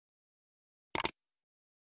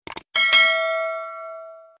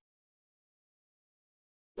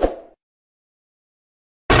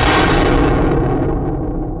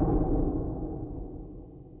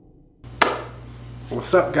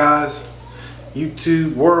What's up, guys?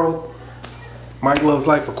 YouTube world, Mike Loves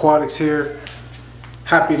Life Aquatics here.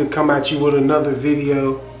 Happy to come at you with another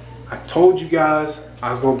video. I told you guys I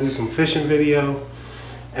was gonna do some fishing video,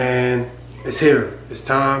 and it's here. It's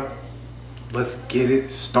time. Let's get it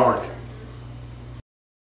started.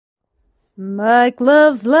 Mike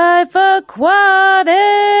Loves Life Aquatics.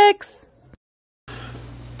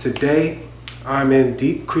 Today, I'm in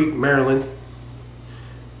Deepcreek, Maryland.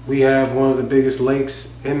 We have one of the biggest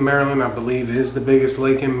lakes in Maryland. I believe it is the biggest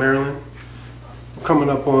lake in Maryland. We're coming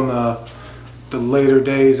up on the later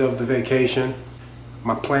days of the vacation.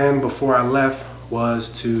 My plan before I left was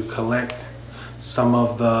to collect some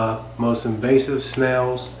of the most invasive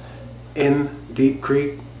snails in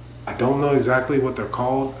Deepcreek. I don't know exactly what they're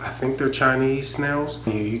called. I think they're Chinese snails.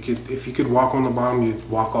 If you could walk on the bottom, you'd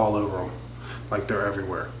walk all over them. Like they're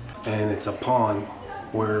everywhere. And it's a pond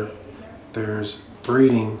where there's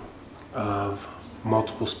breeding of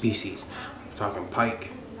multiple species. I'm talking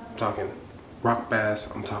pike, I'm talking rock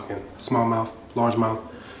bass, I'm talking smallmouth, largemouth,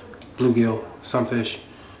 bluegill, sunfish,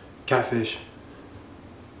 catfish,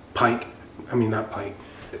 pike,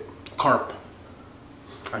 carp.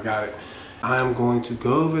 I got it. I'm going to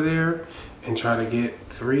go over there and try to get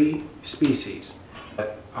 3 species.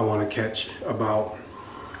 I want to catch about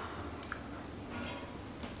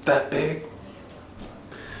that big,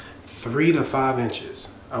 3 to 5 inches.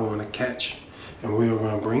 I want to catch, and we are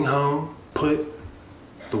going to bring home, put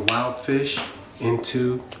the wild fish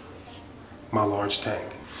into my large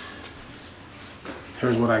tank.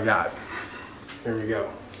 Here's what I got. Here we go.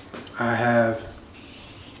 I have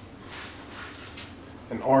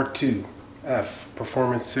an R2F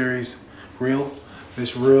Performance Series reel.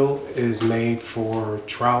 This reel is made for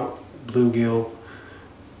trout, bluegill,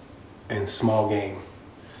 and small game.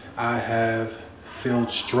 I have filled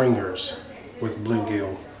stringers with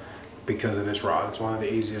bluegill because of this rod. It's one of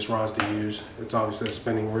the easiest rods to use. It's obviously a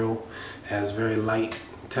spinning reel. It has very light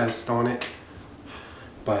test on it,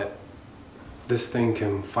 but this thing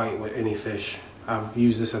can fight with any fish. I've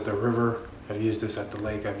used this at the river, I've used this at the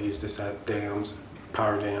lake, I've used this at dams,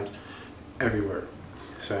 power dams, everywhere.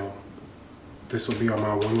 So this will be on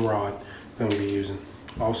my one rod that I'll be using.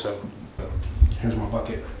 Also, here's my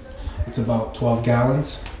bucket. It's about 12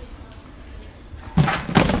 gallons.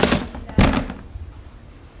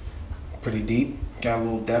 Pretty deep, got a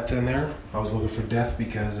little depth in there. I was looking for depth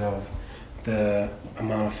because of the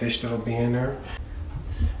amount of fish that'll be in there.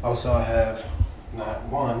 Also, I have not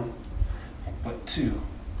 1, but 2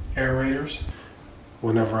 aerators.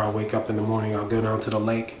 Whenever I wake up in the morning, I'll go down to the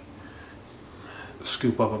lake,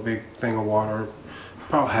 scoop up a big thing of water,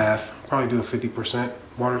 probably do a 50%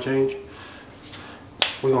 water change.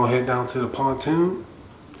 We're gonna head down to the pontoon.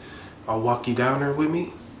 I'll walk you down there with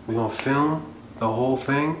me. We're gonna film the whole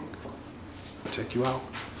thing. Check you out.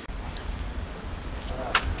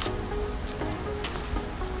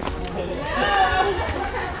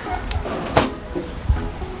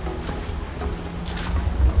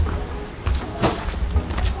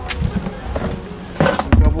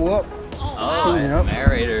 Double up. Oh, yep.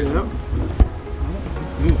 Aerators. Yep.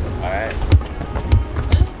 Let's do it. Alright.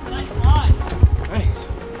 Nice slides. Nice.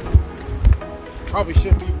 Probably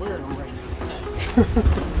shouldn't be wearing them right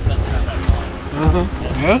now.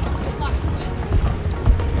 Yeah?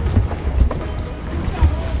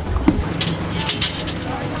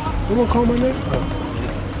 Someone call my name? Oh.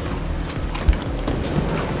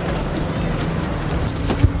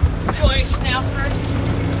 You want any snails first?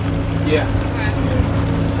 Yeah. Okay.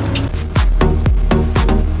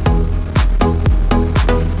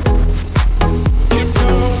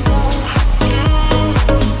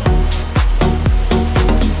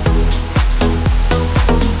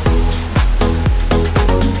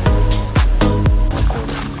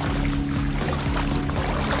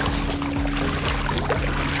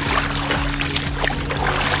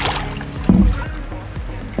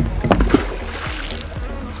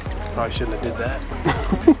 Probably shouldn't have did that.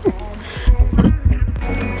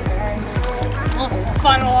 Well, I'll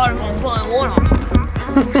find a lot of them pulling one on.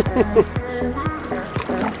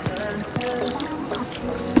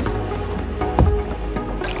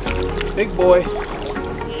 Big boy.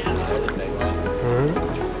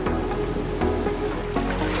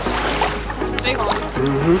 It's a big one.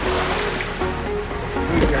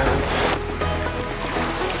 Hey guys.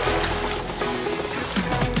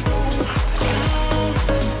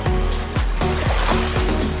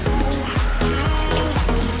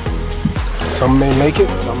 Some may make it,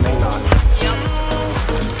 some may not. Yep.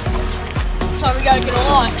 So we gotta get a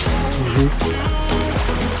lot.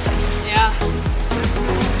 Yeah.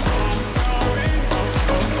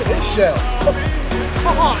 Look at this shell.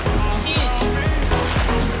 Come on. See it.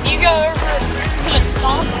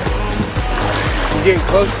 We're getting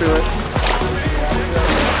close to it.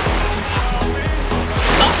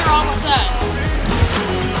 Something wrong with that.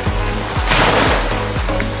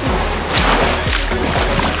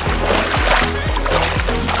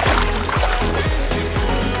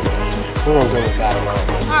 We're gonna go with that amount.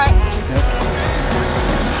 Alright.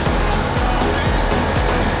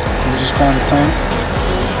 You just find the time.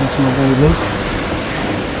 That's my boy Luke.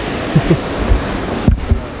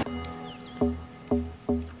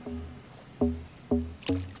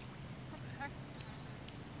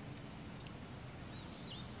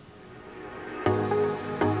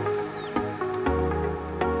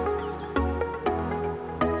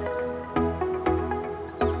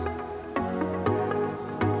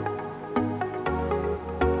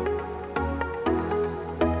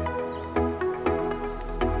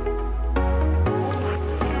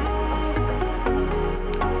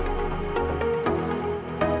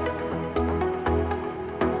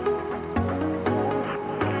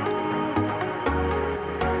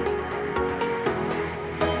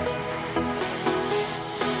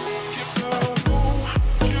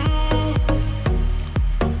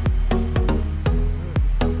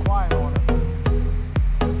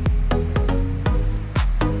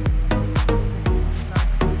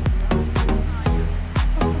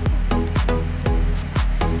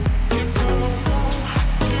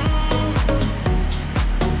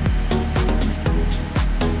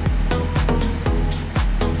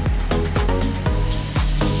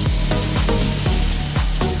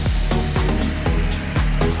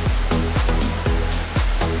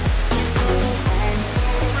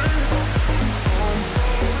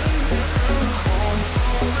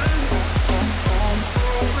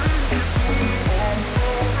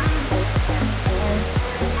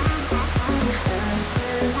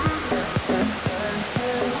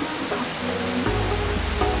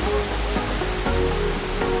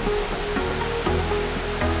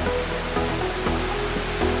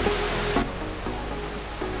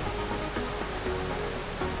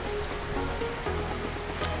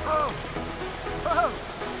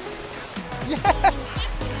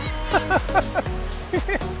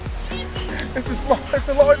 It's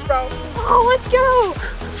a large mouth. Oh, let's go.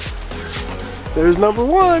 There's number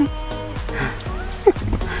one.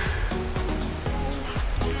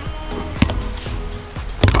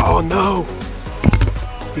 Oh no,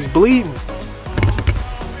 he's bleeding.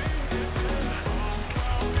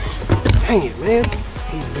 Dang it, man.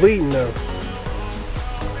 He's bleeding though.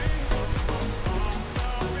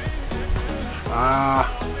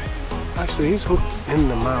 Actually he's hooked in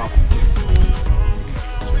the mouth.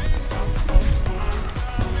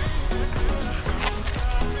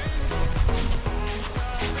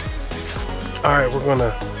 All right,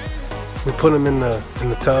 we put him in the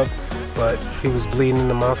tub, but he was bleeding in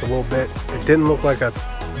the mouth a little bit. It didn't look like I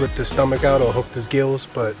ripped his stomach out or hooked his gills,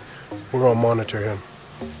 but we're gonna monitor him.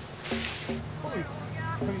 What he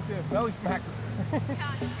did, belly smacker.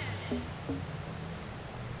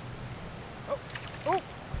 Oh,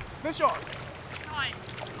 fish on. Nice.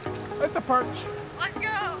 That's a perch. Let's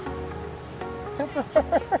go.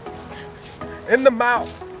 In the mouth.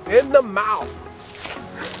 In the mouth.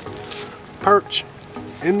 Perch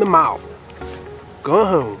in the mouth. Go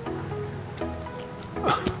home.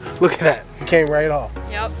 Look at that. He came right off.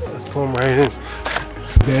 Yep. Let's pull him right in.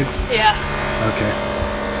 Dead? Yeah. Okay.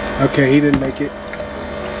 Okay, he didn't make it.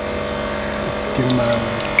 Let's get him out of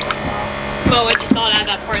there. Well, I just thought I had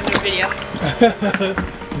that part in the video.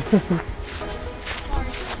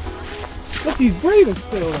 Look, he's breathing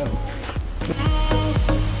still though.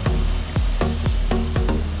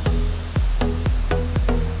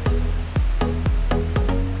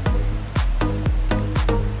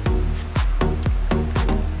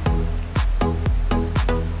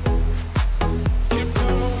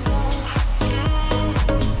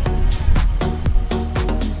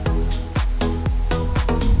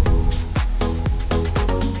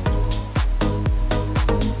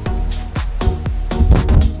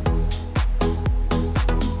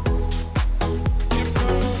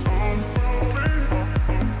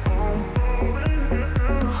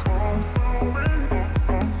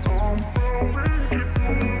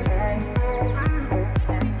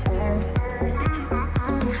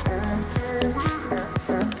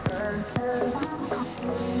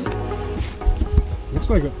 Looks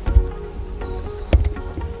like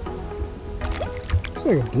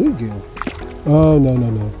a bluegill. Oh, no, no,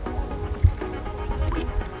 no.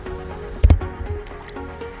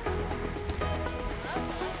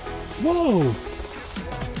 Whoa!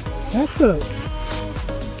 That's a...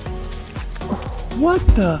 What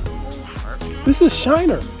the? This is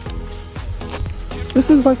shiner. This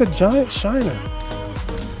is like a giant shiner.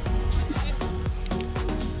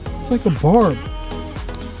 like a barb.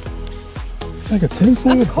 It's like a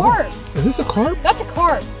tinfoil. That's a carp. Is this a carp? That's a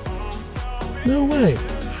carp. No way.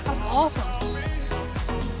 That's awesome.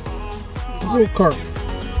 A little carp.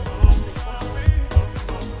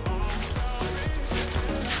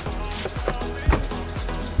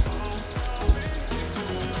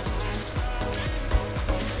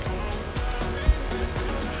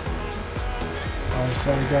 Alright,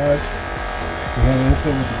 sorry guys. We had an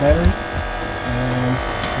incident with the battery and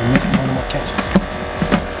we missed one of my catches.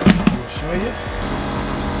 I'll show you.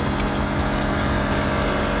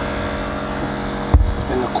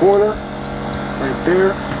 In the corner, right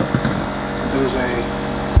there, there's a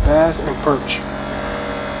bass and perch.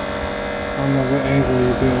 I don't know what angle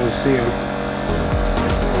you'll be able to see them.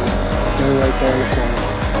 They're right there in the corner.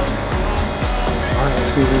 Alright, let's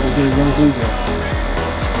see if we can get a young bluegill.